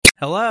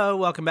Hello,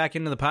 welcome back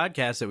into the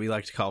podcast that we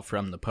like to call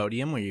From the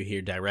Podium, where you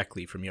hear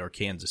directly from your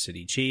Kansas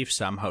City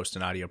Chiefs. I'm host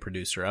and audio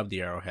producer of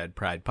the Arrowhead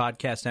Pride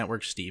Podcast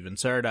Network, Steven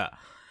Serta.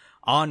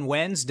 On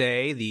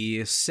Wednesday,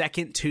 the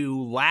second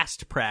to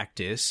last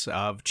practice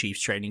of Chiefs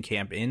training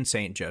camp in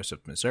St.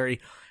 Joseph, Missouri,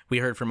 we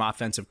heard from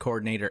offensive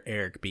coordinator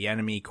Eric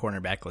Bieniemy,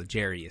 cornerback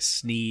L'Jarius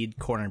Sneed,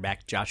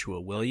 cornerback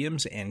Joshua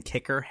Williams, and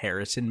kicker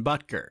Harrison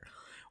Butker.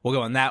 We'll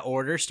go in that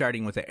order,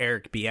 starting with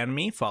Eric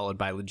Bieniemy, followed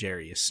by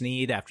L'Jarius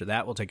Sneed. After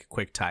that, we'll take a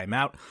quick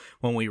timeout.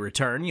 When we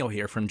return, you'll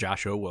hear from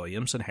Joshua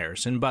Williams and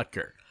Harrison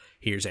Butker.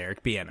 Here's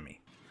Eric Bieniemy.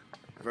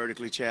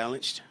 Vertically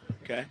challenged.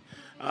 Okay.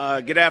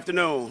 Good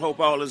afternoon. Hope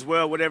all is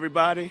well with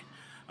everybody.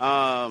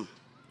 Obviously,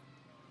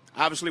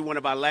 one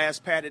of our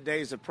last padded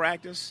days of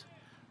practice.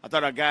 I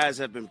thought our guys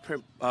have been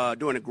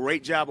doing a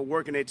great job of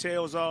working their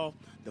tails off.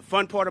 The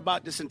fun part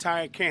about this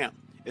entire camp,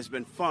 it's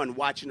been fun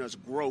watching us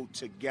grow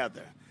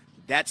together.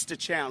 That's the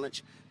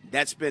challenge.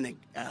 That's been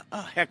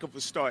a heck of a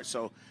start.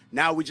 So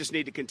now we just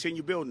need to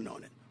continue building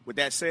on it. With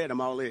that said,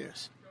 I'm all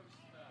ears. Coach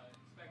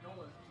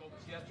Spagnuolo told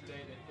us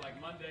yesterday that,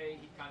 like, Monday,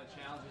 he kind of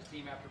challenged his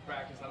team after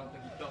practice. I don't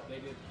think he felt they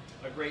did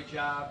a great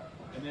job.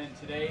 And then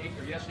today,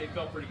 or yesterday,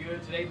 felt pretty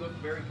good. Today looked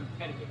very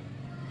competitive.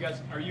 You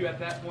guys, are you at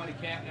that point in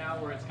camp now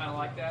where it's kind of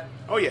like that?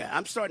 Oh, yeah.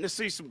 I'm starting to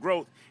see some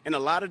growth in a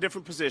lot of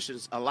different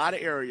positions, a lot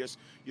of areas.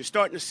 You're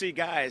starting to see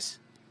guys,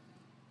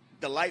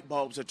 the light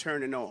bulbs are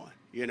turning on,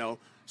 you know.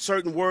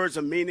 Certain words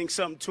are meaning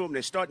something to them.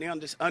 They're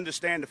starting to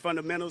understand the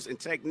fundamentals and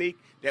technique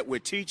that we're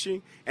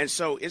teaching. And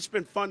so it's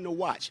been fun to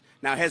watch.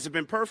 Now, has it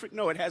been perfect?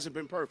 No, it hasn't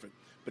been perfect.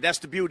 But that's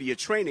the beauty of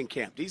training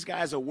camp. These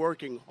guys are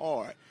working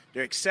hard.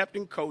 They're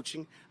accepting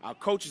coaching. Our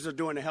coaches are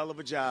doing a hell of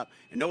a job.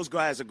 And those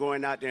guys are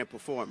going out there and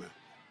performing.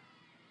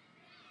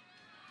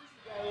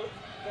 The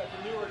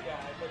newer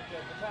guy, but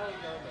Vitaly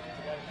Nerman,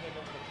 the guy who came in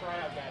with a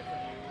tryout guy for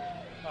you,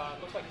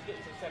 looks like he's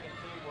getting some second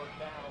team work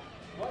now.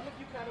 What have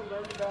you kind of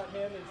learned about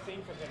him and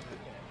seen from him through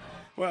camp?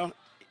 Well,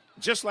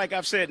 just like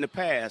I've said in the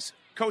past,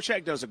 Coach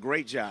Heck does a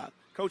great job.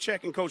 Coach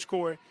Heck and Coach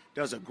Corey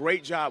does a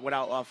great job with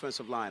our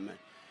offensive linemen.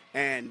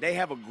 And they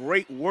have a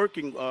great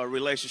working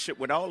relationship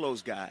with all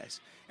those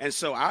guys. And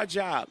so our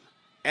job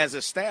as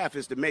a staff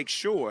is to make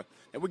sure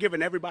that we're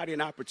giving everybody an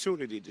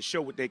opportunity to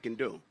show what they can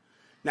do.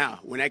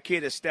 Now, when that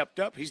kid has stepped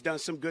up, he's done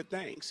some good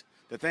things.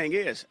 The thing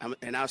is,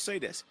 and I'll say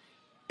this,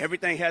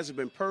 everything hasn't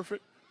been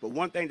perfect. But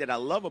one thing that I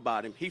love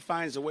about him, he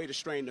finds a way to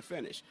strain the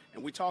finish.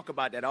 And we talk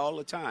about that all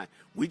the time.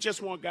 We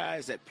just want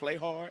guys that play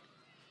hard,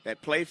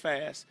 that play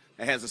fast,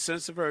 that has a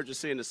sense of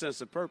urgency and a sense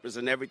of purpose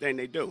in everything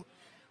they do.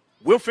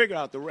 We'll figure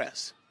out the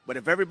rest. But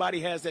if everybody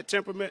has that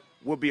temperament,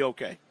 we'll be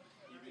okay.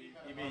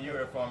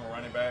 You're a former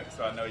running back,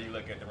 so I know you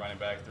look at the running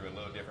backs through a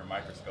little different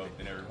microscope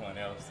than everyone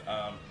else.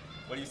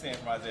 What are you seeing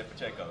from Isaiah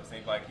Pacheco? It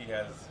seems like he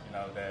has,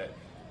 that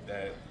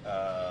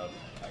I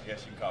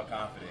guess you can call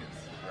confidence,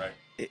 right?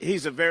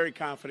 He's a very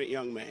confident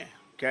young man,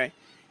 okay?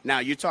 Now,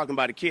 you're talking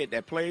about a kid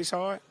that plays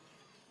hard.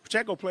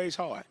 Pacheco plays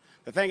hard.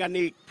 The thing I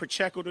need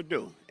Pacheco to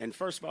do, and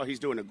first of all, he's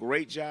doing a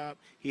great job.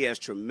 He has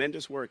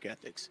tremendous work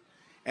ethics.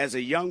 As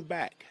a young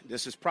back,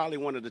 this is probably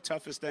one of the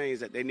toughest things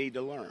that they need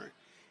to learn,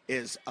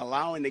 is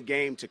allowing the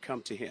game to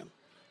come to him,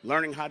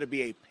 learning how to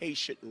be a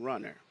patient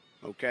runner,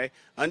 okay?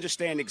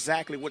 Understand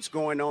exactly what's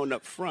going on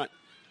up front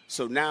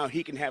so now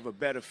he can have a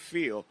better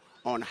feel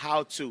on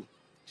how to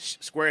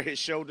square his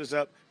shoulders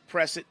up,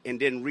 press it, and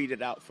then read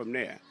it out from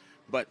there.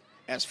 But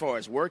as far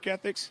as work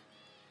ethics,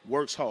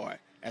 works hard.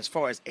 As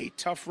far as a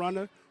tough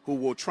runner who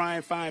will try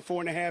and find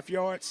 4.5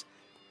 yards,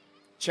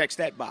 checks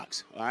that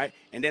box, all right?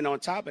 And then on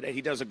top of that,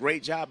 he does a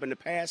great job in the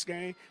pass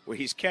game where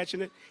he's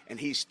catching it, and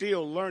he's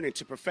still learning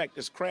to perfect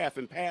his craft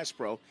in pass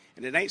pro.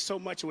 And it ain't so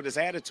much with his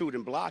attitude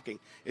and blocking.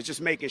 It's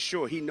just making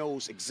sure he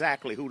knows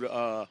exactly who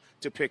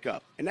to pick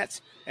up. And that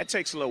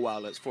takes a little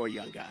while for a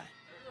young guy.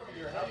 How do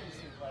you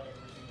see Clyde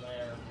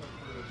Edwards-Helaire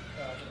improve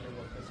in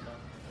your work this month?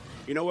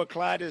 You know what,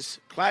 Clyde has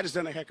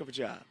done a heck of a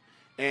job.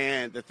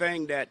 And the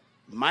thing that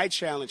my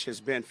challenge has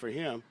been for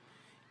him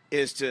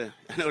is to,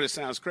 I know this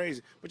sounds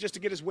crazy, but just to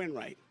get his win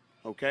right,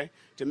 okay?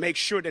 To make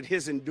sure that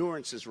his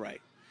endurance is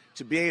right,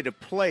 to be able to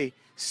play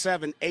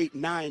 7, 8,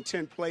 9,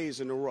 10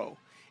 plays in a row.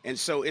 And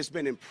so it's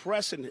been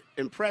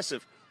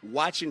impressive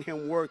watching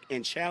him work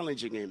and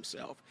challenging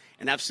himself.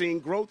 And I've seen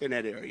growth in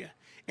that area.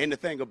 And the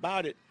thing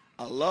about it,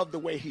 I love the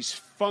way he's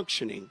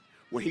functioning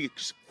when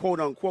he's, quote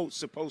unquote,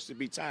 supposed to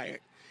be tired.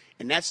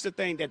 And that's the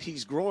thing that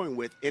he's growing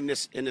with in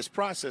this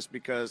process,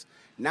 because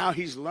now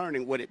he's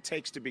learning what it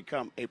takes to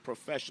become a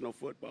professional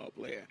football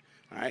player.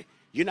 All right?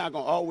 You're not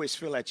going to always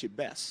feel at your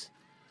best.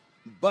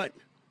 But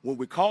when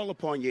we call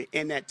upon you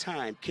in that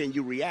time, can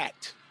you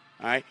react,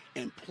 all right,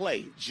 and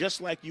play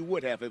just like you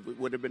would have if it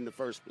would have been the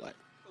first play?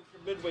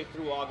 You're midway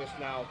through August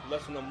now,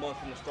 less than a month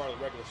from the start of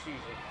the regular season.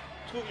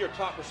 Two of your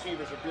top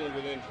receivers are dealing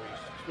with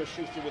injuries.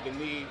 Smith-Schuster with the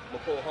knee,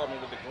 McCole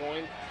Hardman with the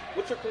groin.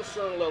 What's your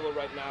concern level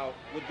right now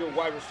with your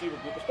wide receiver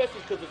group,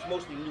 especially because it's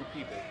mostly new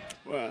people?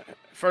 Well,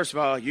 first of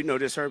all, you know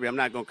this, Herbie. I'm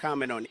not going to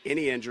comment on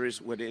any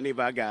injuries with any of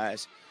our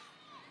guys.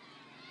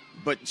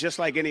 But just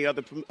like any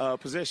other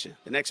position,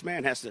 the next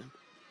man has to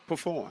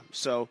perform.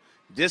 So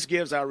this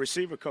gives our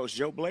receiver coach,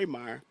 Joe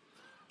Blameyer,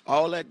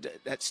 all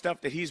that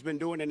stuff that he's been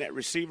doing in that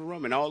receiver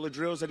room and all the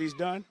drills that he's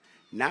done.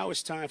 Now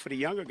it's time for the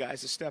younger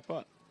guys to step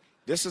up.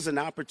 This is an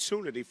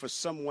opportunity for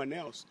someone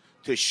else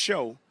to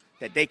show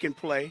that they can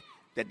play,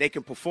 that they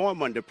can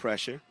perform under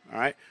pressure, all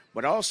right,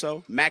 but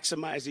also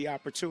maximize the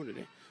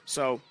opportunity.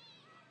 So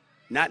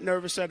not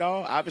nervous at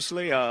all.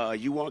 Obviously,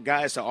 you want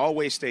guys to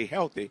always stay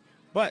healthy,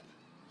 but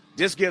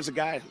this gives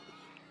a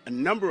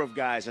number of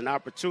guys an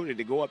opportunity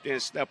to go up there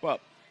and step up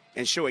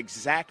and show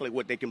exactly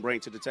what they can bring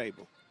to the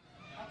table.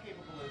 How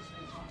capable is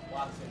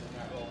Watson in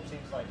that role? It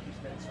seems like he's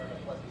been sort of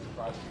a pleasant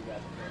surprise for you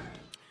guys.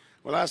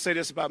 Well, I'll say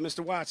this about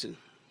Mr. Watson,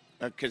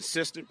 a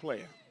consistent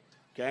player,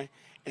 okay?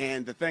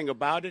 And the thing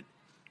about it,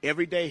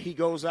 every day he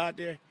goes out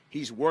there,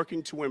 he's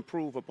working to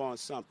improve upon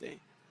something.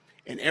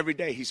 And every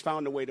day he's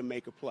found a way to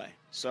make a play.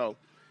 So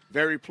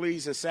very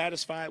pleased and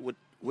satisfied with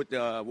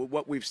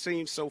what we've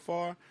seen so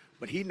far.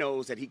 But he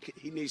knows that he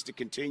needs to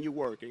continue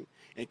working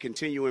and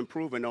continue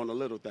improving on the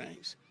little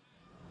things.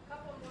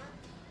 Couple more.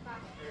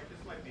 Eric,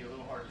 this might be a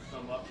little hard to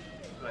sum up,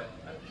 but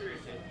I'm curious.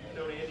 You've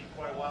known Andy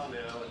quite a while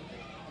now, and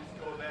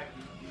just going back,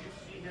 do you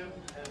see him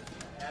as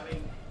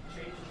having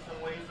changed in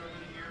some ways over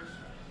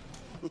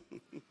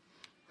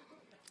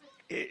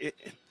the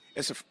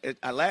years?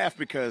 I laugh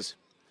because,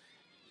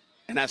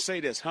 and I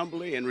say this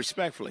humbly and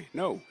respectfully,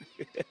 no,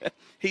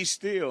 he's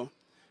still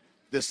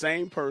the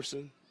same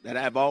person that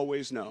I've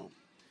always known.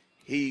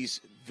 He's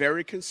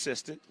very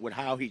consistent with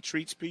how he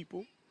treats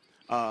people.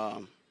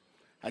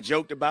 I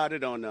joked about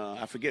it on,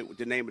 I forget what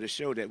the name of the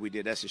show that we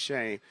did. That's a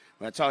shame.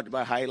 But I talked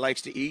about how he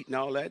likes to eat and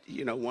all that.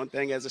 You know, one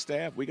thing as a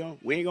staff, we ain't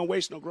going to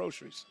waste no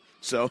groceries.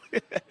 So,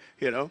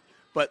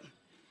 but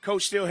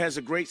Coach still has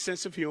a great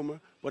sense of humor.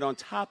 But on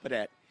top of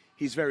that,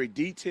 he's very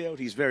detailed,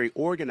 he's very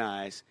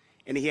organized,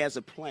 and he has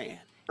a plan.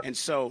 And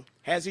so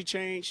has he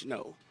changed?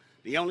 No.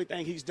 The only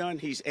thing he's done,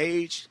 he's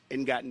aged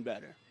and gotten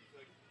better.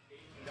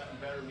 Aged and gotten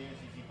better means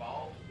he's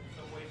evolved in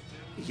some ways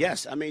too?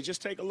 Yes. I mean,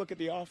 just take a look at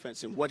the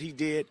offense and what he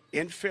did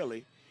in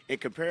Philly in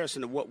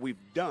comparison to what we've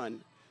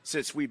done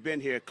since we've been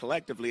here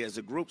collectively as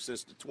a group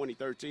since the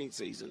 2013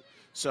 season.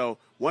 So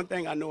one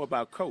thing I know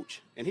about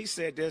Coach, and he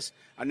said this,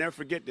 I'll never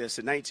forget this,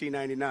 in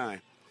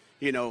 1999,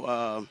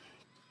 you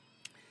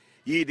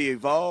either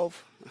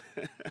evolve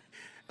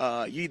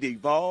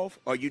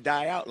or you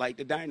die out like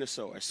the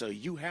dinosaurs. So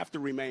you have to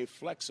remain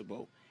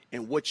flexible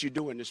in what you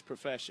do in this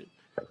profession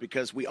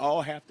because we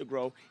all have to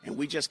grow, and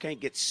we just can't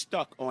get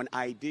stuck on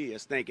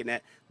ideas thinking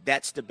that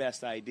that's the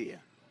best idea.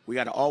 We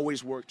got to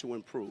always work to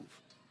improve.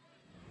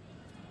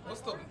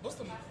 What's the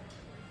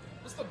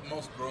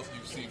most growth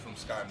you've seen from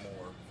Sky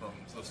Moore from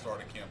the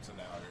start of camp to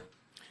now?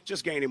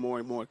 Just gaining more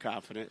and more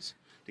confidence.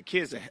 The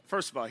kids,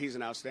 first of all, he's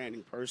an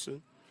outstanding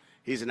person.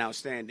 He's an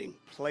outstanding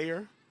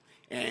player.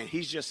 And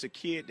he's just a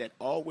kid that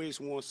always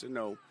wants to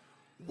know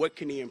what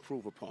can he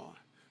improve upon.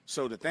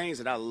 So the things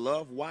that I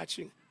love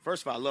watching,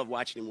 first of all, I love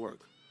watching him work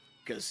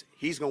because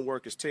he's going to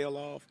work his tail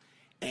off,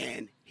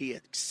 and he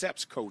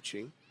accepts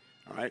coaching,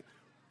 all right?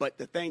 But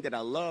the thing that I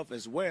love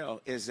as well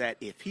is that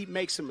if he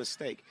makes a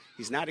mistake,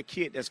 he's not a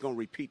kid that's going to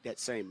repeat that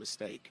same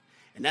mistake.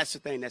 And that's the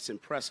thing that's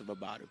impressive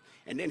about him.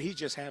 And then he's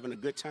just having a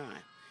good time.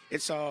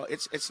 It's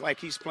like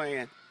he's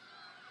playing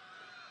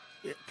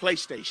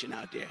PlayStation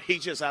out there.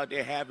 He's just out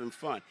there having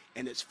fun,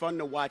 and it's fun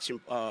to watch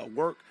him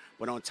work.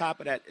 But on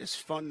top of that, it's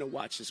fun to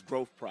watch his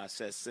growth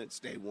process since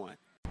day one.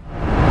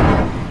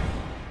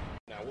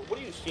 Now, what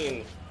are you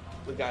seeing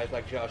with guys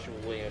like Joshua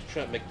Williams,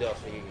 Trent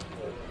McDuffie,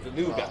 the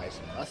new guys?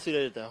 I see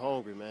that they're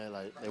hungry, man.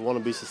 Like, they want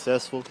to be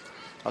successful.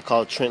 I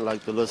call Trent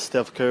like the little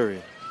Steph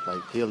Curry.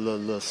 Like, he a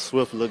little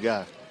swift little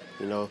guy.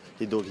 You know,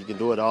 he can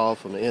do it all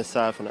from the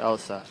inside, from the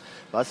outside.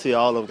 But I see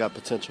all of them got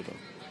potential, though.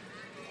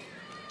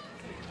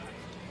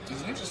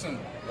 It's interesting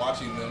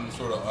watching them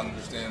sort of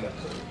understand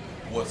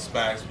what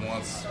Spags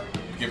wants,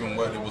 given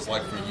what it was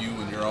like for you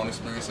and your own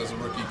experience as a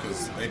rookie,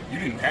 because you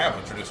didn't have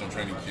a traditional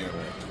training camp.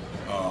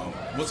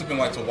 What's it been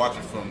like to watch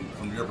it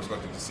from your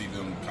perspective to see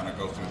them kind of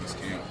go through this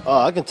camp?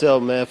 I can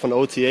tell, man, from the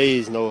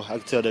OTAs, I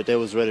can tell that they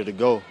was ready to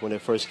go when they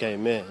first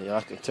came in.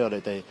 I can tell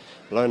that they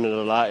learning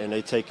a lot and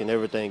they taking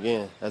everything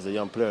in as a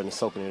young player and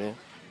soaking it in.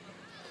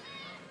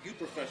 You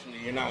professionally,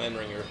 you're now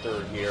entering your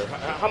third year.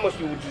 How much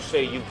would you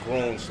say you've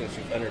grown since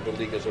you've entered the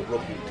league as a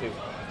rookie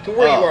to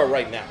where you are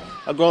right now?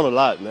 I've grown a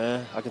lot,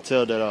 man. I can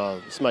tell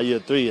that it's my year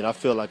 3, and I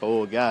feel like an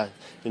old guy.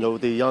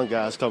 With these young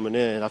guys coming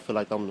in, I feel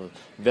like I'm the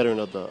veteran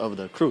of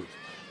the crew.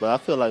 But I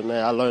feel like,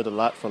 man, I learned a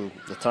lot from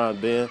the time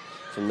being.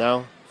 From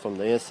now, from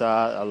the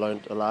inside, I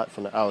learned a lot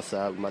from the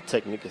outside with my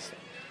technique and stuff.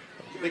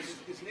 Is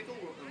nickel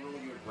a role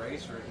you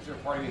embrace, or is there a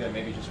part of you that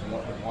maybe just would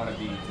want to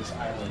be this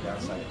island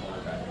outside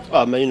quarterback?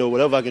 Oh, man,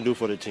 whatever I can do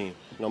for the team.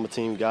 I'm a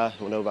team guy.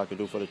 Whatever I can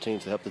do for the team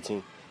to help the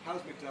team. How's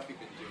McDuffie been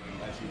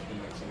doing as he's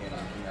been mixing in on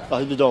that?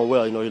 He's been doing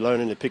well. He's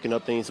learning and picking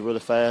up things really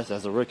fast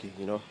as a rookie,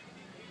 What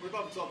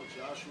about talking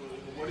Joshua?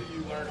 What have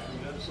you learned from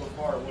him so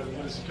far? What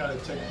has he kind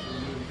of taken from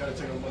you? You kind of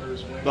taken him under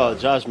his wing?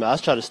 Josh, man, I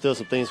try to steal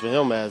some things from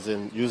him as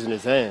in using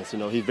his hands.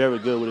 He's very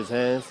good with his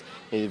hands,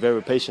 and he's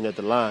very patient at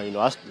the line.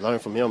 I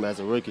learned from him as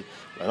a rookie,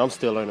 and I'm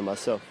still learning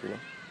myself,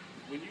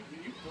 When you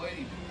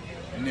played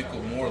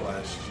nickel more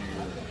last year,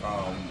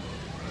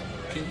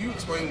 can you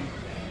explain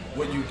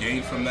what you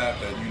gained from that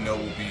will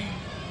be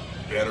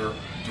better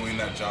doing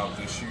that job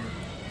this year?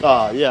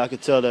 Yeah, I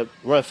could tell that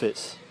run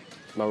fits.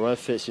 My run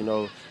fits,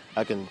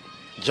 I can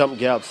jump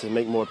gaps and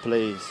make more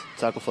plays,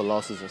 tackle for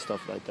losses and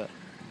stuff like that.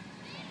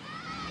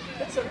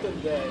 That's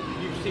something that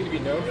you seem to be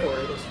known for,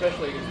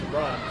 especially against the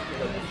run,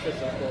 the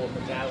physical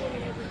mentality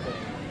and everything.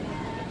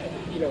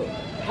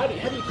 How do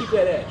you keep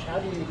that edge? How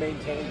do you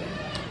maintain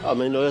that? I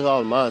mean, it's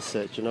all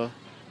mindset,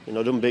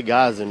 them big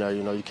guys in there,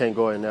 you can't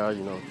go in there,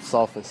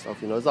 soft and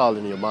stuff, it's all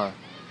in your mind.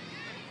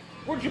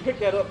 Where did you pick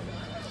that up?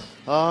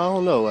 I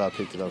don't know where I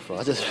picked it up from.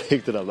 I just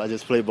picked it up. I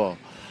just play ball.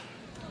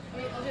 I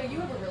mean, LJ, you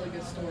have a really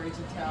good story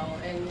to tell,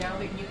 and now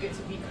that you get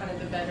to be kind of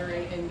the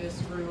veteran in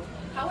this group,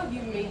 how have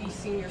you maybe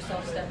seen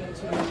yourself step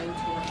into a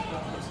mentor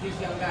to these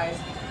young guys,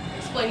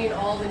 explaining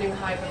all the new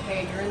hype of,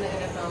 hey, you're in the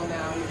NFL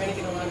now, you're going to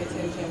get a lot of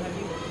attention. Have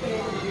you been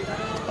able to do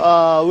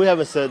that? We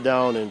haven't sat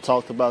down and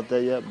talked about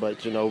that yet,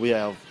 but, we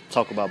have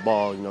talked about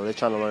ball. They're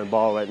trying to learn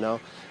ball right now.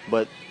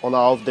 But on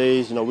our off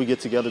days, we get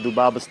together, do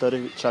Bible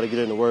study, try to get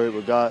in the Word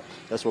with God.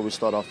 That's where we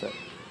start off at.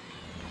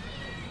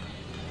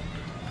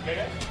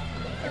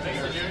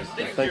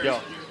 Thank y'all.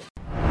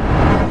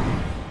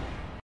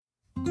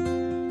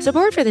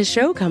 Support for this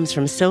show comes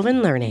from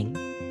Sylvan Learning.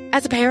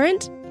 As a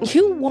parent,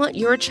 you want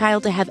your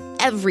child to have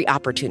every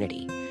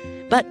opportunity.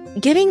 But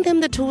giving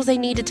them the tools they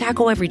need to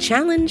tackle every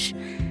challenge,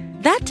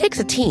 that takes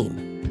a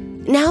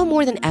team. Now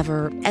more than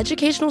ever,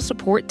 educational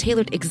support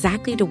tailored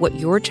exactly to what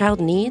your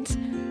child needs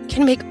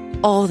can make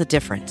all the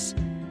difference.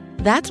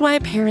 That's why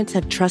parents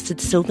have trusted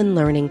Sylvan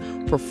Learning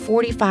for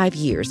 45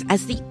 years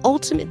as the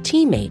ultimate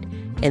teammate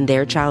in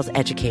their child's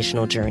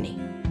educational journey,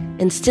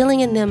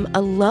 instilling in them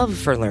a love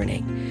for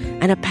learning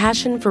and a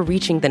passion for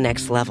reaching the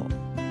next level.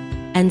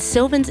 And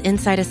Sylvan's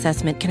Insight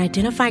Assessment can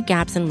identify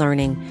gaps in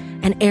learning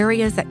and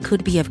areas that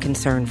could be of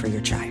concern for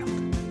your child.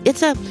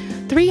 It's a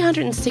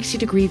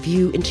 360-degree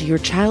view into your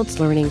child's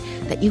learning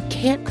that you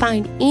can't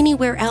find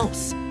anywhere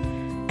else,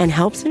 and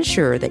helps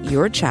ensure that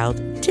your child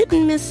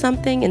didn't miss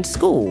something in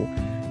school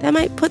that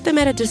might put them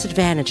at a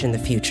disadvantage in the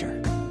future.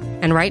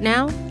 And right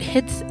now,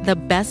 it's the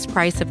best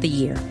price of the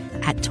year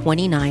at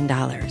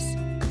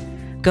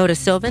 $29. Go to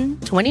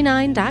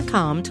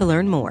sylvan29.com to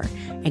learn more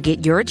and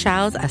get your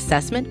child's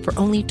assessment for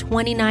only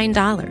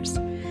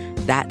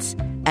 $29. That's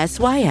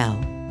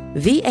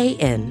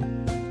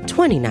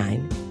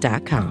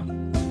SYLVAN29.com.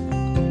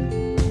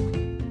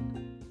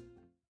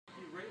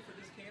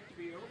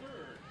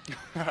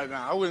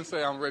 Nah, I wouldn't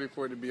say I'm ready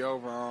for it to be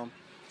over.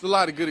 It's a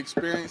lot of good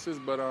experiences,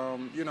 but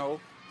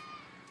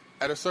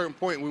at a certain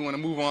point we want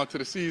to move on to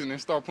the season and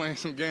start playing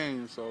some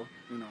games. So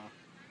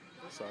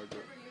it's all good.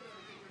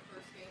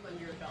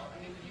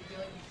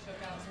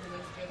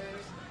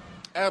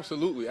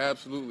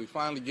 Absolutely.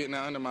 Finally getting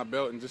that under my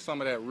belt and just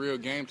some of that real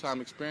game time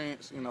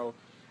experience.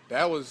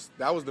 That was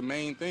the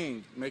main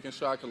thing. Making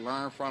sure I could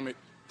learn from it,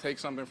 take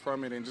something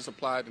from it, and just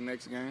apply it the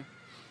next game.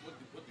 What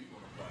do you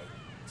want to apply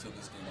to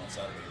this game on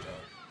Saturday, John?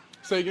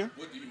 Say again?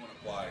 What do you want to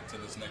apply to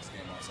this next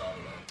game on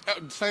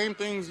Saturday? Same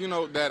things,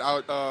 that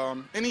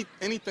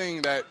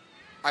anything that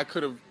I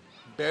could have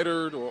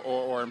bettered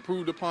or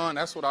improved upon,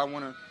 that's what I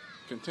want to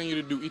continue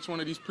to do each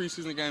one of these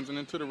preseason games and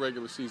into the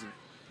regular season.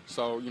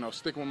 So,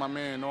 sticking with my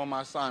man, knowing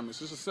my assignments.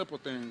 Just the simple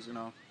things,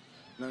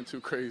 nothing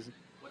too crazy.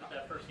 What did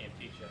that first game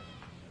teach you?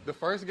 The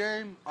first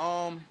game,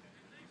 the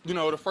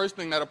first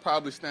thing that'll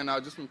probably stand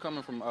out just from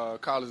coming from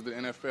college to the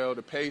NFL,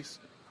 the pace,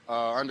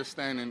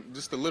 understanding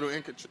just the little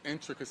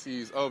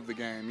intricacies of the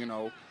game,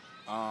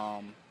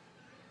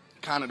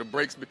 kind of the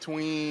breaks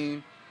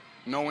between,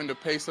 knowing the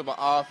pace of an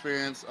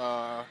offense,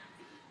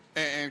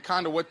 and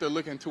kind of what they're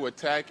looking to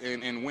attack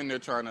and when they're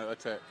trying to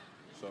attack.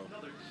 So.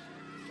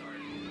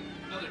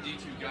 Another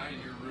D2 guy in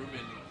your room,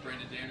 and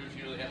Brandon Daniels,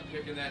 you really had a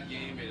pick in that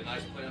game, made a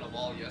nice play on a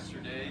ball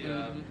yesterday.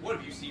 What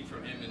have you seen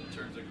from him in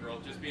terms of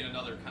growth, just being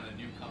another kind of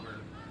newcomer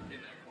in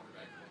that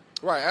cornerback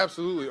play? Right,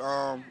 absolutely.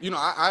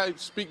 I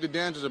speak to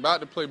Daniels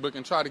about the playbook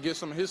and try to get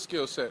some of his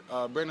skill set.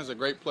 Brandon's a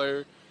great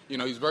player.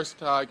 He's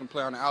versatile. He can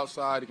play on the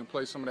outside. He can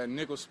play some of that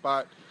nickel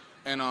spot.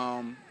 And,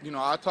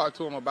 I talked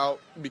to him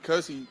about,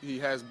 because he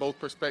has both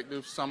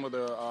perspectives, some of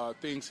the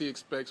things he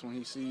expects when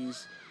he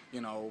sees,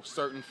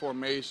 certain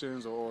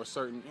formations or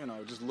certain,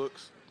 just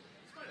looks.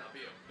 This might not be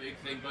a big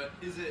thing, but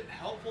is it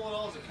helpful at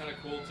all? Is it kind of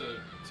cool to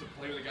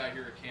play with a guy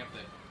here at camp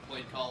that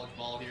played college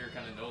ball here,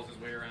 kind of knows his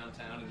way around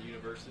town and the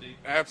university?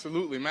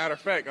 Absolutely. Matter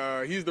of fact,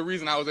 he's the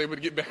reason I was able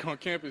to get back on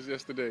campus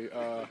yesterday.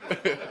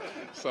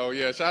 So,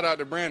 yeah, shout out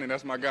to Brandon.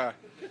 That's my guy.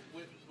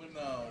 When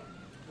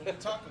we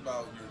talk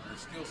about your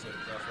skill set,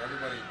 Josh,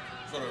 everybody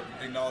sort of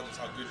acknowledges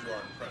how good you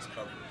are in press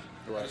coverage.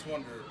 Right. I just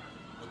wonder,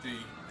 with the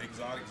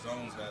exotic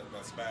zones that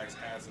Spags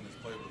has in his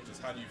playbook,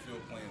 just how do you feel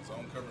playing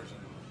zone coverage,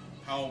 and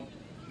how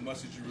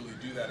much did you really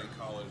do that in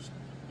college,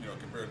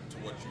 compared to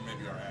what you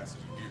maybe are asked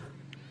to do here?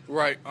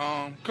 Right.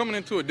 Coming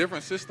into a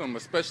different system,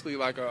 especially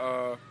like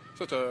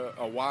such a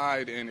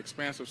wide and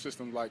expansive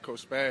system like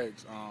Coach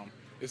Spags,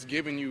 it's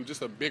giving you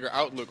just a bigger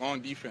outlook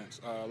on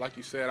defense. Like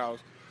you said,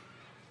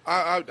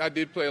 I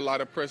did play a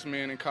lot of press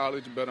man in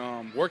college, but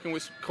working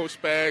with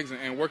Coach Spags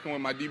and working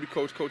with my DB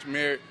coach, Coach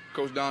Merritt,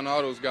 Coach Don,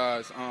 all those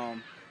guys,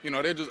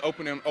 they're just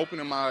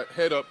opening my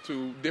head up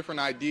to different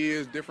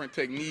ideas, different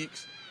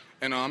techniques,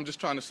 and I'm just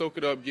trying to soak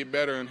it up, get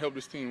better, and help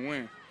this team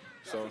win.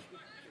 So,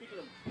 speaking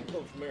of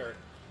Coach Merritt,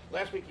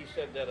 last week he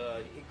said that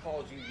he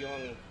calls you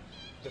young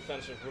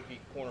defensive rookie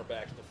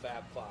cornerbacks the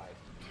Fab Five.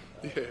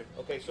 Yeah.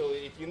 Okay, so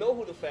if you know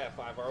who the Fab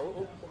Five are,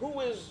 who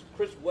is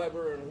Chris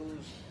Webber and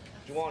who's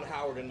Juwan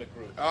Howard in the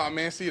group? Oh,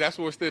 man, see, that's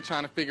what we're still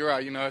trying to figure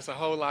out. It's a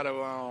whole lot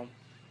of,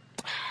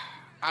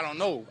 I don't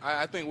know.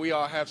 I think we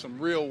all have some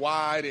real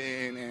wide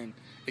and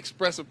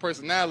expressive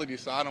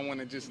personalities, so I don't want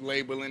to just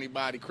label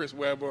anybody Chris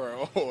Webber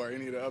or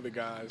any of the other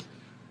guys.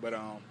 But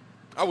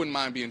I wouldn't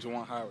mind being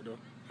Juwan Howard, though.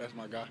 That's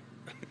my guy.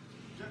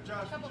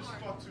 Josh, we just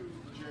talked to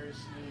Jerry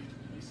Sneed.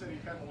 He said he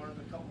kind of learned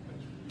a couple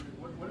things from you.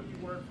 What have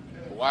you learned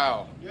from him?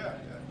 Wow. Yeah.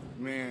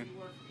 Man. What have you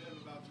learned from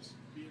him about just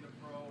being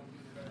a pro and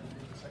being a better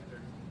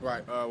secondary?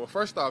 Right. Well,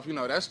 first off,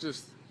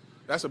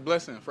 that's a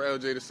blessing for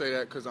LJ to say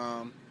that because,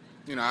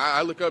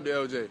 I look up to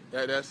LJ.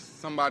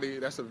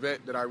 That's a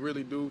vet that I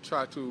really do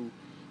try to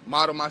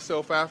model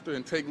myself after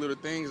and take little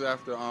things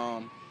after.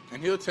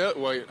 And he'll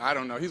I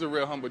don't know. He's a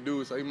real humble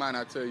dude, so he might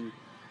not tell you.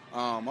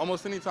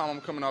 Almost any time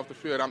I'm coming off the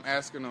field, I'm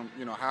asking him,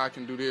 how I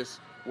can do this.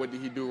 What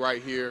did he do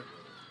right here?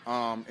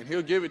 And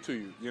he'll give it to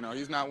you.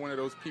 He's not one of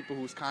those people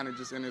who's kind of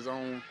just in his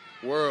own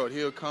world.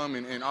 He'll come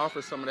and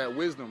offer some of that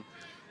wisdom.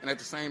 And at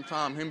the same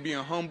time, him being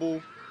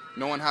humble,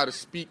 knowing how to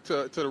speak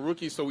to the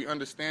rookies so we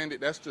understand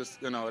it, that's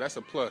just, that's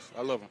a plus.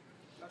 I love him.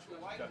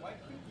 Why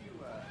couldn't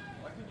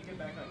you get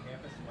back on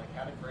campus and,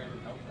 how did Brandon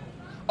help you?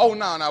 Oh,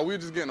 no, we were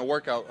just getting a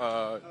workout.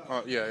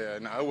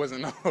 It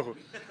wasn't, no.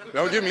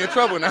 Don't get me in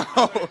trouble now.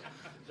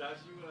 Josh,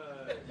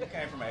 you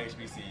came from an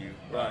HBCU.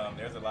 Right.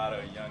 There's a lot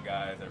of young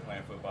guys that are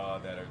playing football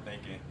that are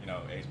thinking,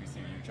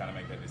 HBCU, trying to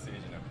make that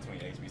decision between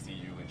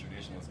HBCU and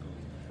traditional schools.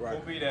 Right.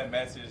 What would be that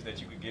message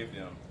that you could give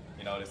them,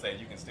 to say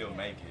you can still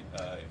make it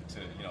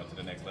to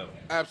the next level?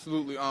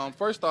 Absolutely.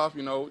 First off,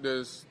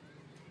 there's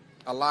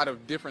a lot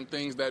of different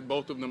things that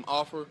both of them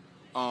offer.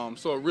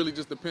 So it really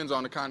just depends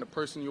on the kind of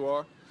person you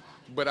are.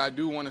 But I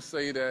do want to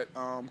say that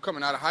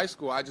coming out of high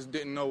school, I just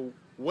didn't know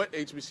what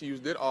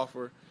HBCUs did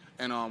offer.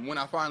 And when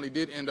I finally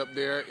did end up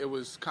there, it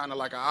was kind of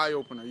like an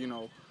eye-opener,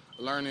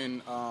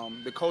 learning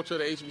the culture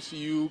of the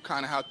HBCU,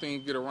 kind of how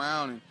things get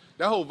around. And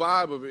that whole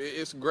vibe of it,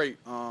 it's great.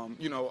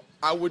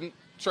 I wouldn't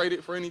trade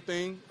it for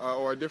anything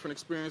or a different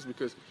experience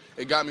because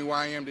it got me where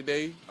I am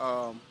today.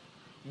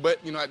 But,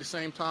 at the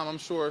same time, I'm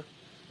sure,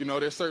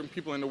 there's certain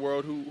people in the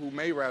world who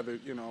may rather,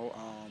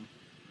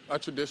 a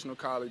traditional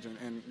college,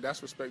 and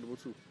that's respectable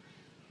too.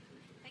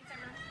 Thanks,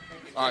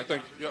 everyone. All right,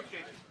 thank you. Yep.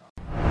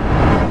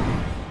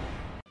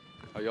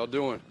 How y'all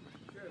doing?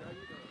 Good. How you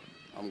doing?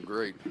 I'm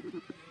great. Things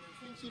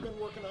you've been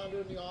working on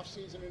during the off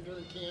season and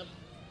during camp?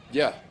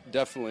 Yeah,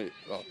 definitely.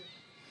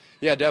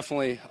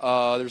 Definitely.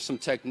 There's some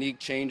technique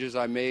changes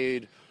I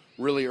made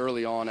really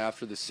early on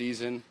after the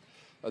season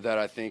that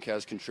I think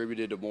has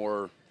contributed to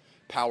more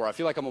power. I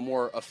feel like I'm a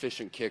more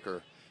efficient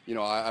kicker.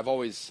 I've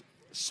always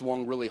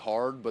swung really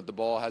hard, but the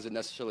ball hasn't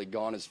necessarily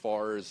gone as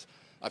far as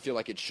I feel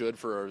like it should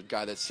for a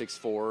guy that's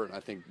 6'4", and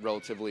I think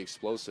relatively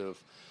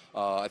explosive.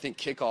 I think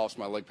kickoffs,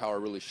 my leg power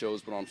really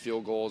shows, but on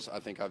field goals, I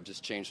think I've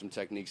just changed some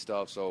technique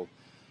stuff, so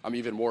I'm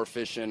even more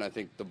efficient. I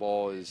think the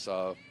ball is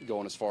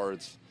going as far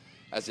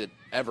as it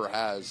ever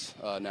has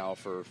now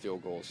for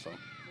field goals. So. What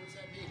does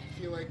that mean? Do you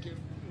feel like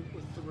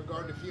with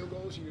regard to field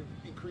goals, you've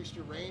increased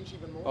your range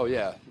even more? Oh,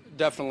 yeah,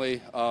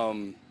 definitely.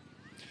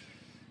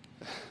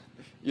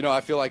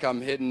 I feel like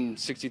I'm hitting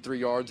 63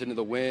 yards into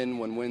the wind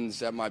when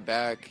wind's at my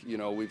back.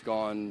 We've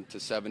gone to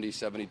 70,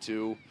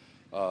 72.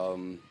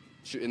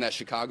 In that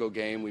Chicago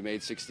game, we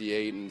made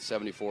 68, and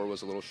 74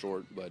 was a little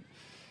short. But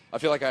I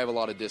feel like I have a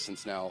lot of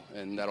distance now,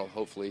 and that'll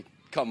hopefully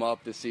come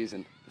up this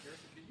season.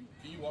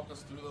 Can you walk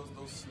us through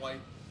those slight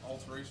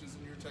alterations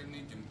in your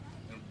technique and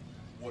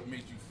what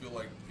made you feel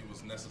like it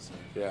was necessary?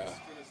 Yeah.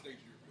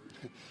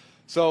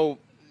 So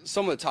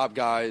some of the top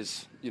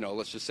guys,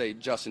 let's just say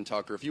Justin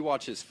Tucker, if you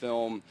watch his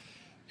film,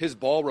 his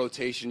ball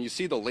rotation, you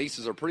see the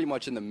laces are pretty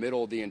much in the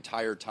middle the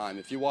entire time.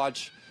 If you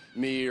watch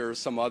me or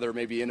some other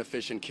maybe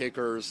inefficient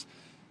kickers,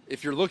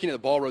 if you're looking at the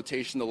ball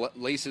rotation, the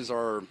laces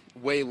are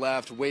way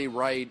left, way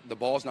right. The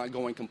ball's not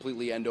going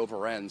completely end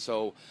over end.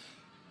 So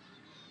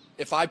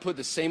if I put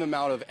the same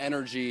amount of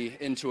energy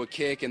into a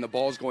kick and the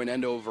ball's going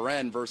end over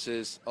end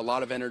versus a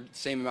lot of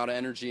same amount of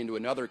energy into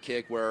another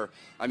kick where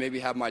I maybe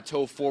have my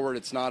toe forward,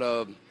 it's not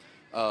a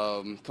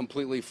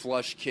completely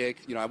flush kick.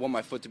 I want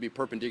my foot to be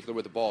perpendicular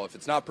with the ball. If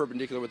it's not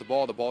perpendicular with the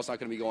ball's not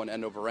going to be going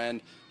end over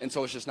end, and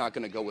so it's just not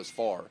going to go as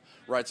far,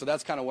 right? So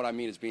that's kind of what I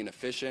mean as being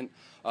efficient.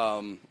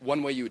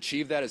 One way you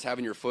achieve that is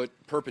having your foot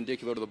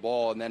perpendicular to the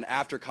ball, and then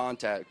after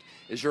contact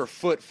is your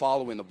foot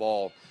following the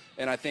ball.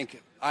 And I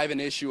think I have an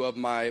issue of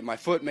my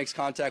foot makes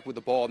contact with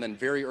the ball, and then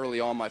very early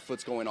on my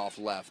foot's going off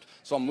left.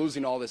 So I'm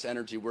losing all this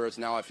energy, whereas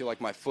now I feel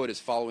like my foot is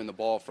following the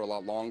ball for a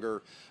lot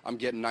longer. I'm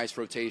getting nice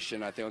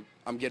rotation. I think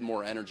I'm getting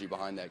more energy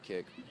behind that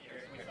kick.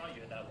 We saw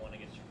you in that one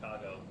against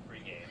Chicago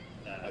pregame.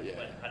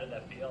 Yeah. How did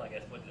that feel? I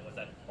guess was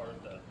that part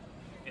of the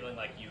feeling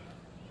like you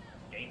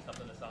gained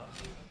something this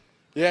offseason?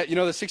 Yeah,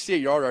 the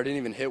 68-yarder I didn't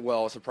even hit well.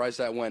 I was surprised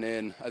that went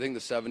in. I think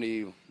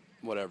the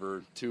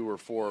 2 or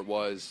 4 it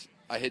was,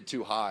 I hit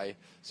too high,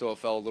 so it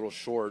fell a little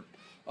short.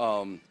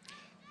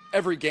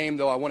 Every game,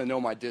 though, I want to know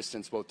my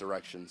distance both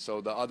directions. So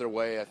the other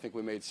way, I think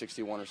we made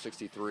 61 or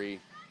 63,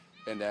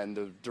 and then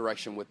the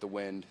direction with the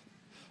wind.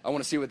 I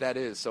want to see what that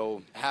is.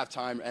 So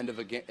halftime, end of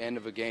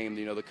a game,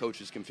 the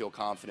coaches can feel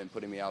confident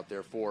putting me out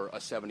there for a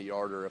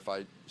 70-yarder if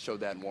I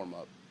showed that in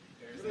warm-up.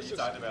 You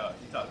talked about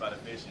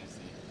efficiency.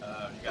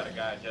 You got a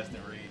guy, Justin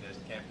Reed, that's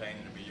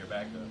campaigning to be your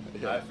backup.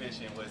 Yeah. How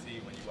efficient was he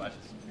when you watched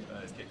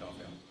his kickoff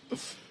film?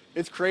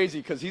 It's crazy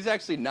because he's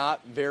actually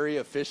not very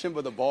efficient,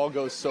 but the ball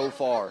goes so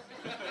far.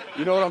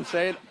 You know what I'm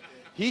saying?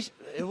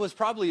 It was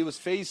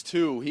phase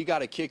 2. He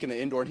got a kick in the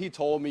indoor, and he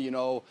told me,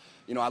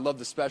 I love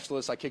the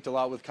specialists. I kicked a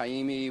lot with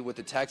Bieniemy, with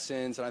the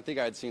Texans, and I think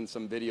I had seen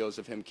some videos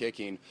of him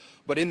kicking.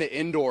 But in the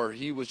indoor,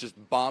 he was just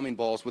bombing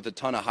balls with a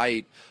ton of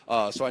height,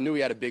 so I knew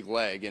he had a big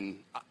leg. And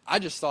I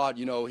just thought,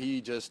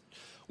 he just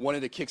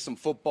wanted to kick some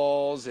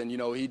footballs, and,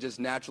 he just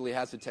naturally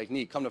has the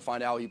technique. Come to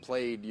find out he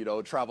played,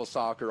 travel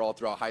soccer all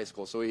throughout high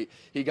school. So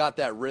he got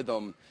that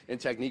rhythm and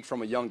technique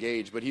from a young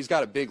age, but he's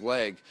got a big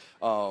leg.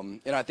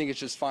 And I think it's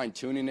just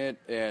fine-tuning it.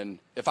 And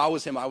if I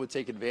was him, I would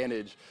take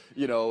advantage,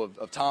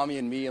 of Tommy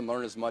and me and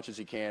learn as much as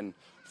he can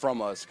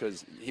from us,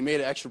 because he made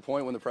an extra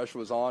point when the pressure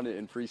was on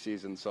in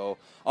preseason. So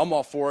I'm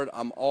all for it.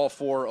 I'm all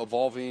for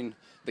evolving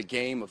the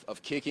game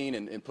of kicking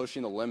and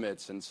pushing the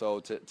limits. And so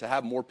to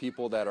have more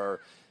people that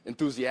are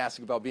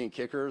enthusiastic about being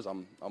kickers,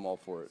 I'm all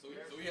for it. So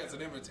he has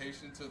an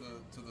invitation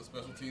to the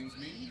special teams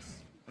meetings?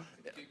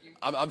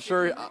 I'm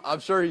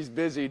sure he's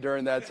busy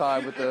during that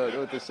time with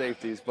the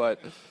safeties, but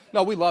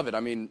no, we love it. I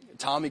mean,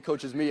 Tommy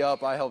coaches me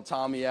up. I help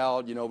Tommy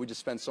out. We just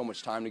spend so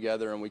much time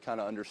together, and we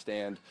kind of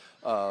understand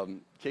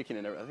kicking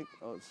and everything.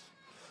 I think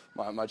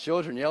it's my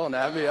children yelling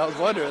at me. I was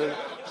wondering. It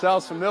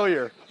sounds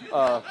familiar.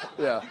 Yeah.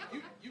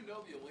 You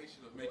know the elation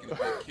of making a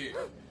big kick,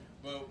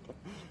 but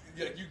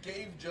you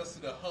gave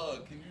Justin a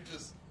hug. Can you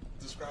just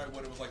describe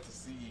what it was like to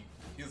see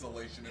his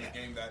elation in a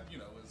game that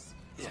is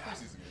a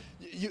preseason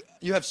game?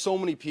 You have so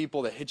many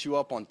people that hit you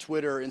up on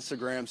Twitter,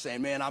 Instagram,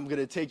 saying, "Man, I'm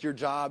gonna take your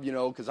job,"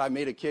 because I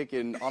made a kick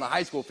on a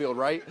high school field,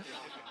 right?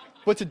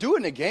 But to do it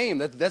in a game,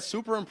 that's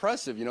super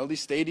impressive.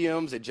 These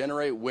stadiums, they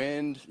generate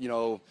wind.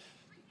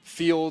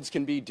 Fields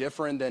can be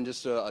different than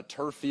just a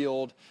turf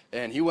field.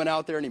 And he went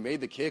out there and he made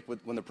the kick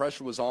when the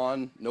pressure was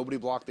on. Nobody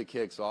blocked the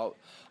kick. So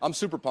I'm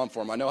super pumped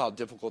for him. I know how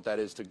difficult that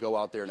is to go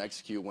out there and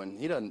execute when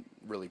he doesn't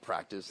really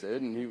practice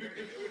it. And it's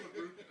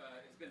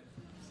been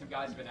some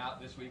guys have been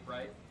out this week,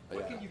 right?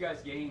 What can you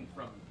guys gain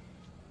from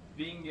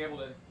being able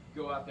to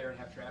go out there and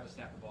have Travis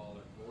snap the ball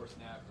or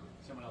snap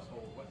or someone else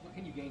hold? What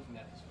can you gain from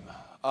that this week?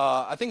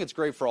 I think it's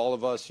great for all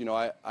of us.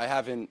 I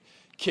haven't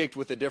kicked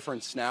with a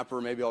different snapper.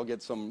 Maybe I'll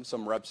get some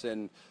reps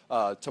in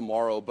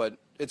tomorrow. But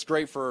it's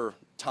great for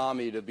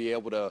Tommy to be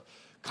able to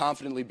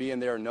confidently be in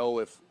there and know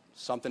if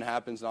something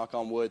happens, knock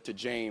on wood, to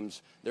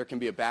James, there can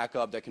be a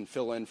backup that can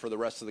fill in for the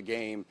rest of the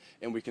game,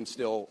 and we can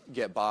still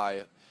get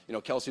by.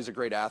 Kelsey's a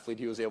great athlete.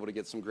 He was able to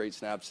get some great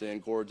snaps in.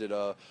 Gore did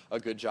a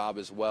good job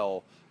as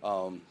well.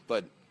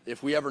 But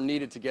if we ever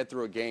needed to get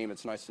through a game,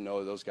 it's nice to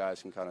know those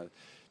guys can kind of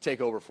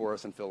take over for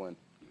us and fill in.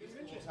 You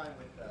mentioned time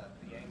with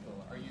the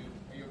ankle. Are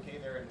you okay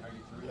there, and are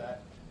you through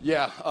that?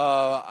 Yeah,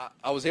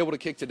 I was able to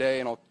kick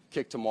today, and I'll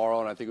kick tomorrow,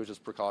 and I think it was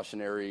just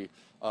precautionary,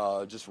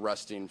 just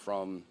resting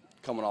from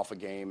coming off a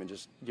game and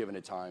just giving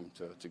it time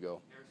to go.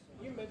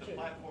 You mentioned the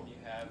platform you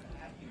have.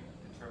 How do you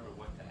determine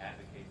what to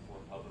advocate for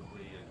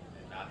publicly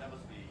and not? That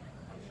must be,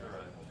 I'm sure,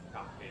 a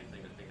complicated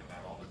thing to think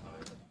about all the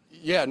time.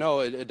 Yeah, no,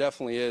 it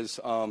definitely is.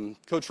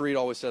 Coach Reed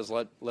always says,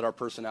 let our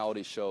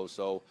personalities show.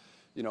 So,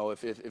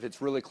 if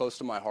it's really close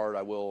to my heart,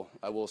 I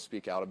will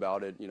speak out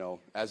about it,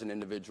 as an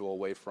individual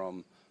away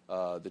from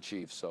the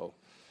Chiefs. So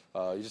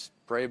you just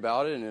pray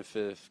about it, and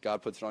if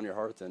God puts it on your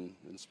heart, then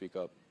speak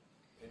up.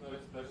 I was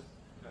just going to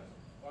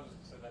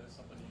say that is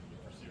something you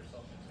foresee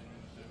yourself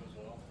continuing to do as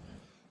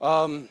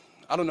well?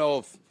 I don't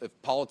know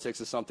if politics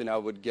is something I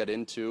would get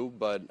into,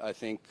 but I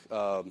think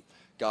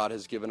God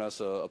has given us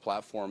a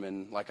platform,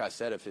 and like I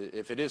said,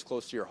 if it is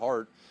close to your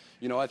heart,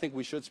 I think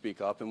we should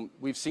speak up, and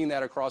we've seen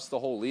that across the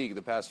whole league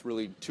the past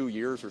really 2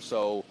 years or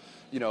so.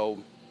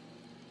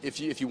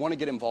 If you want to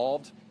get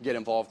involved, get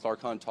involved.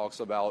 Clark Hunt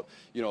talks about,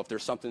 if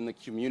there's something in the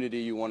community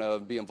you want to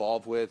be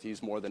involved with,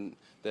 he's more than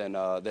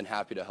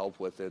happy to help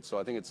with it. So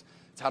I think it's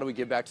how do we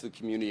get back to the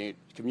community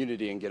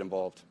and get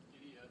involved.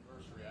 Any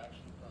adverse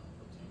reaction from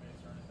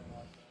teammates or anything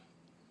like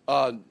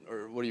that?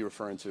 Or what are you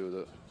referring to? To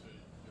your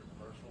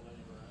commercial that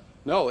you were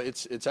in? No,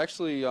 it's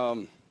actually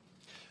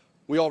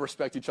we all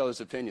respect each other's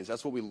opinions.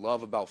 That's what we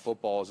love about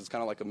football. Is it's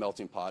kind of like a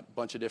melting pot. A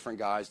bunch of different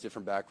guys,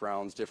 different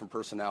backgrounds, different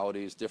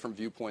personalities, different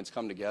viewpoints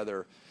come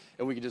together,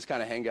 and we can just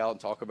kind of hang out and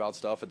talk about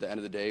stuff. At the end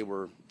of the day,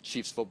 we're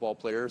Chiefs football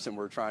players, and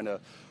we're trying to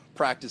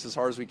practice as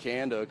hard as we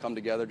can to come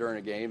together during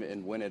a game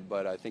and win it.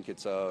 But I think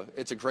it's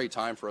a great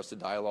time for us to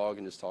dialogue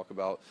and just talk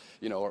about,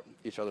 you know,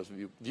 each other's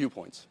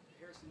viewpoints.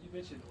 Harrison, you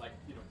mentioned, like,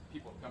 you know,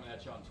 people coming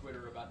at you on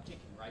Twitter about kicking,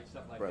 right?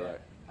 Stuff like Right, that.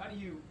 right. How do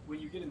you, when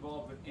you get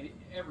involved with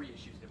every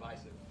issue is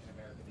divisive in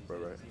America these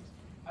days, it seems.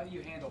 How do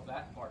you handle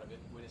that part of it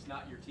when it's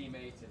not your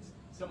teammates, it's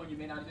someone you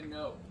may not even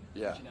know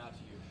reaching out to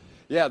you?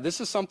 Yeah,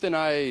 this is something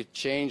I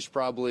changed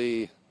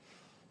probably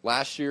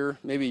last year,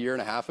 maybe a year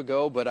and a half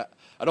ago, but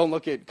I don't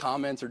look at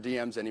comments or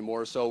DMs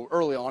anymore. So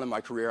early on in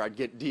my career, I'd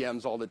get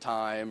DMs all the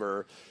time,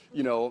 or,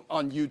 you know,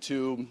 on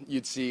YouTube,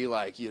 you'd see,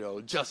 like, you know,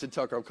 Justin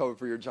Tucker, I'm coming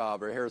for your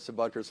job, or Harrison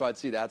Butker. So I'd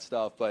see that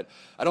stuff, but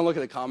I don't look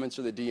at the comments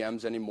or the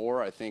DMs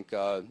anymore. I think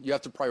you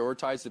have to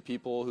prioritize the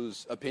people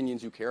whose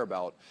opinions you care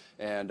about.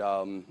 And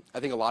I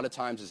think a lot of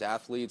times as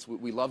athletes,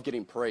 we love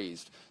getting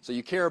praised. So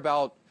you care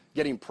about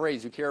getting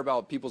praised, you care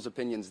about people's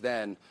opinions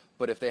then,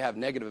 but if they have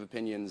negative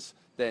opinions,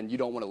 then you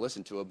don't want to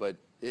listen to it. But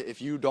if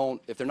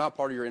they're not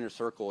part of your inner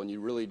circle and you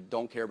really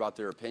don't care about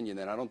their opinion,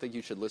 then I don't think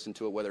you should listen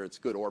to it, whether it's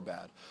good or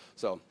bad.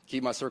 So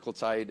keep my circle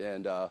tight,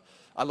 and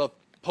I love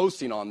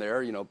posting on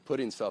there, you know,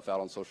 putting stuff out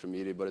on social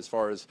media. But as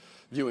far as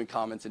viewing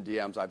comments and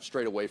DMs, I've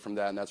strayed away from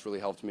that, and that's really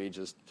helped me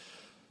just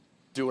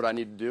do what I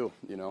need to do,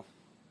 you know.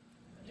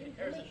 You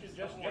mentioned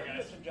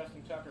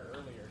Justin Tucker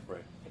earlier.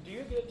 Right. Do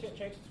you get a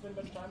chance to spend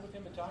much time with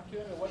him and talk to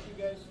him, and what do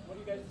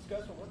you guys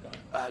discuss or work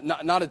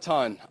on? Not a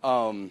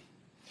ton.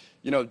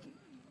 You know,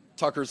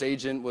 Tucker's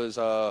agent was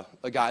a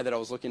guy that I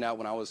was looking at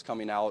when I was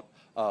coming out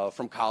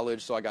from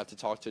college, so I got to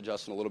talk to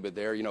Justin a little bit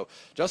there. You know,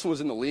 Justin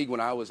was in the league when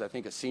I was, I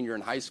think, a senior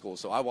in high school,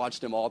 so I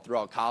watched him all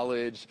throughout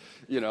college,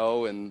 you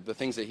know, and the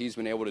things that he's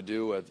been able to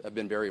do have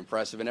been very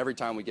impressive. And every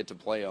time we get to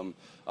play him,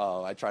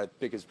 I try to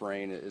pick his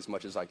brain as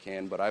much as I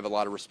can, but I have a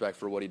lot of respect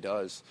for what he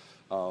does.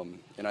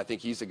 And I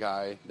think he's a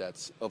guy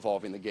that's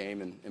evolving the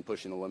game and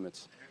pushing the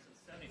limits.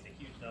 70's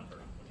a huge number.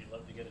 Would you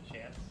love to get a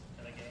chance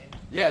in a game?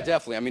 Yeah,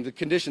 definitely. I mean, the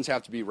conditions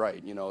have to be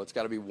right. You know, it's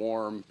got to be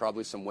warm,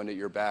 probably some wind at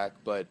your back.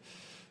 But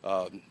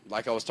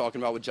like I was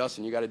talking about with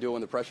Justin, you got to do it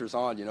when the pressure's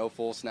on, you know,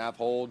 full snap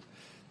hold.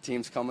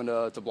 Team's coming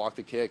to block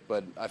the kick.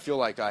 But I feel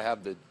like I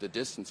have the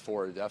distance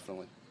for it,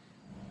 definitely.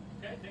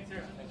 Okay, thanks,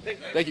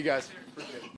 Harrison. Thank you, guys. Appreciate it.